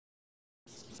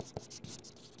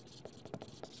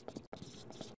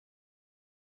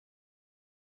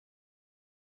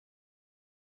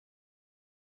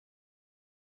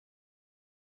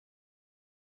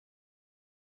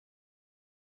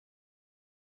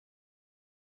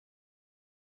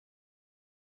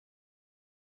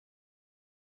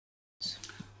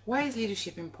Why is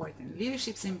leadership important?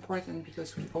 Leadership is important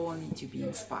because we all need to be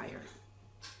inspired.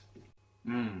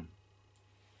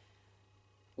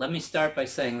 Let me start by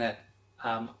saying that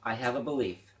I have a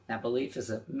belief. That belief is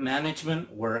that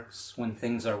management works when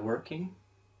things are working.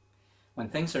 When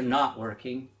things are not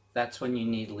working, that's when you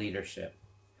need leadership.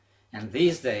 And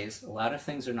these days, a lot of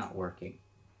things are not working.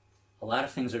 A lot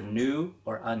of things are new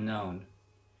or unknown.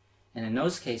 And in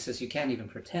those cases, you can't even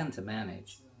pretend to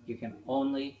manage. You can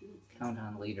only count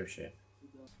on leadership.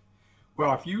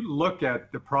 Well, if you look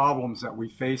at the problems that we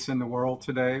face in the world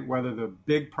today, whether the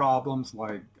big problems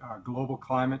like global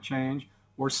climate change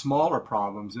or smaller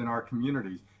problems in our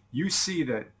communities, you see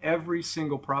that every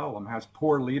single problem has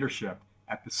poor leadership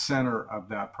at the center of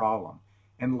that problem.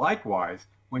 And likewise,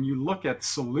 when you look at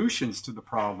solutions to the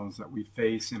problems that we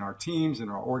face in our teams, in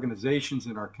our organizations,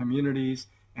 in our communities,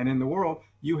 and in the world,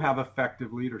 you have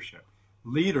effective leadership.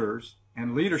 Leaders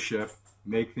and leadership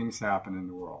make things happen in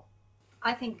the world.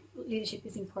 I think leadership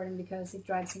is important because it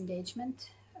drives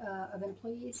engagement of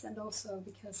employees and also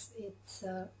because it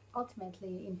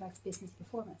ultimately impacts business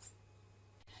performance.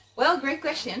 Well, great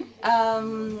question.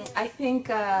 I think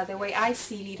the way I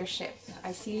see leadership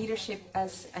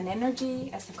as an energy,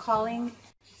 as a calling.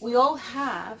 We all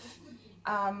have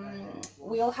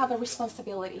a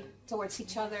responsibility towards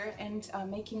each other and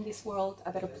making this world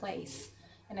a better place.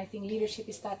 And I think leadership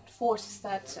is that force,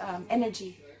 that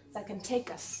energy that can take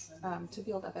us to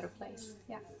build a better place.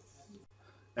 Yeah.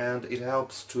 And it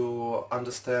helps to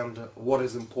understand what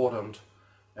is important,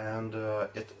 and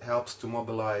it helps to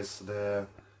mobilize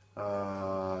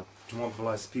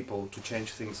people to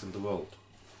change things in the world.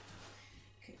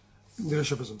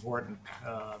 Leadership is important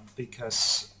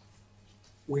because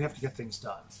we have to get things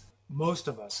done. Most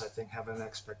of us, I think, have an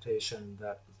expectation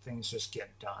that things just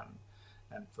get done.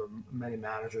 And for many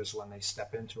managers, when they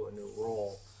step into a new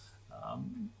role,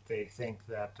 they think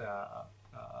that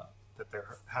that they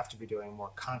have to be doing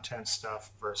more content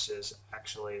stuff versus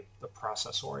actually the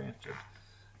process-oriented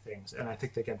things. And I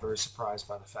think they get very surprised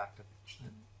by the fact that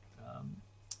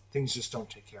things just don't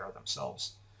take care of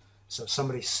themselves. So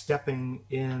somebody stepping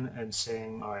in and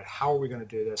saying, all right, how are we going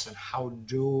to do this? And how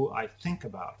do I think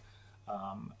about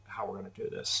how we're going to do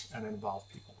this and involve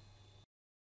people?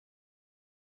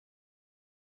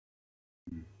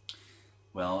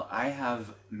 Well, I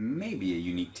have maybe a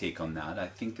unique take on that. I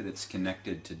think that it's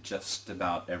connected to just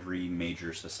about every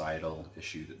major societal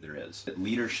issue that there is. That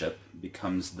leadership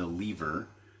becomes the lever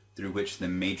through which the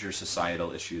major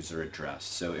societal issues are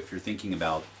addressed. So if you're thinking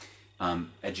about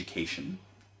education,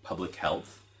 public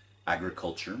health,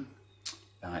 agriculture,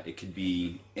 it could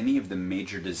be any of the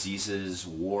major diseases,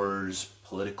 wars,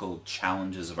 political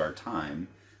challenges of our time.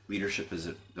 Leadership is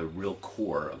at the real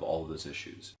core of all of those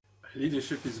issues.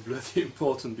 Leadership is bloody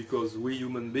important because we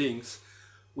human beings,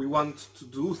 we want to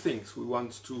do things, we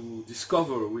want to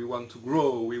discover, we want to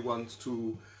grow, we want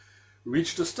to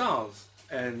reach the stars,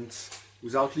 and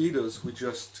without leaders we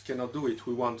just cannot do it.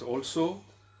 We want also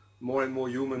more and more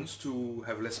humans to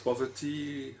have less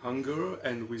poverty, hunger,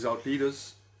 and without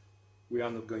leaders we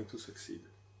are not going to succeed.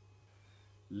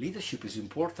 Leadership is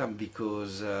important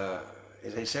because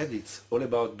as I said, it's all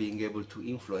about being able to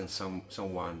influence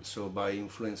someone. So by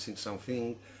influencing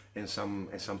something and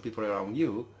some people around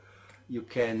you, you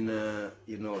can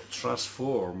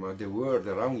transform the world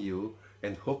around you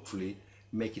and hopefully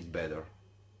make it better.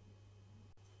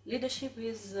 Leadership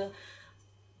is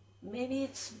maybe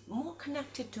it's more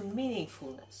connected to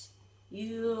meaningfulness.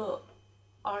 You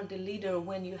are the leader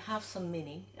when you have some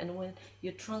meaning and when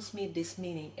you transmit this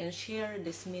meaning and share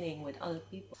this meaning with other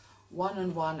people.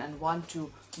 One-on-one and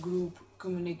one-to-group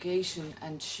communication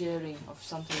and sharing of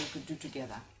something you could do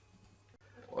together.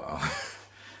 Wow,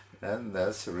 and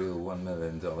that's a real $1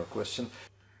 million question.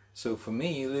 So for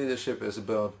me, leadership is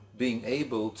about being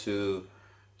able to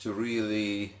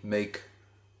really make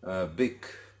big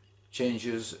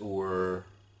changes or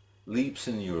leaps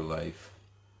in your life,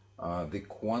 the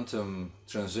quantum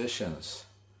transitions.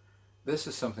 This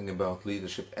is something about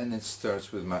leadership, and it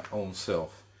starts with my own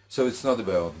self. So it's not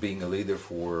about being a leader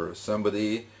for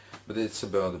somebody, but it's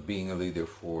about being a leader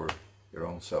for your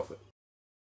own self.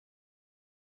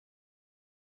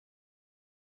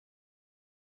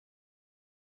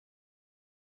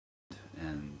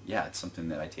 And yeah, it's something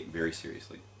that I take very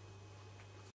seriously.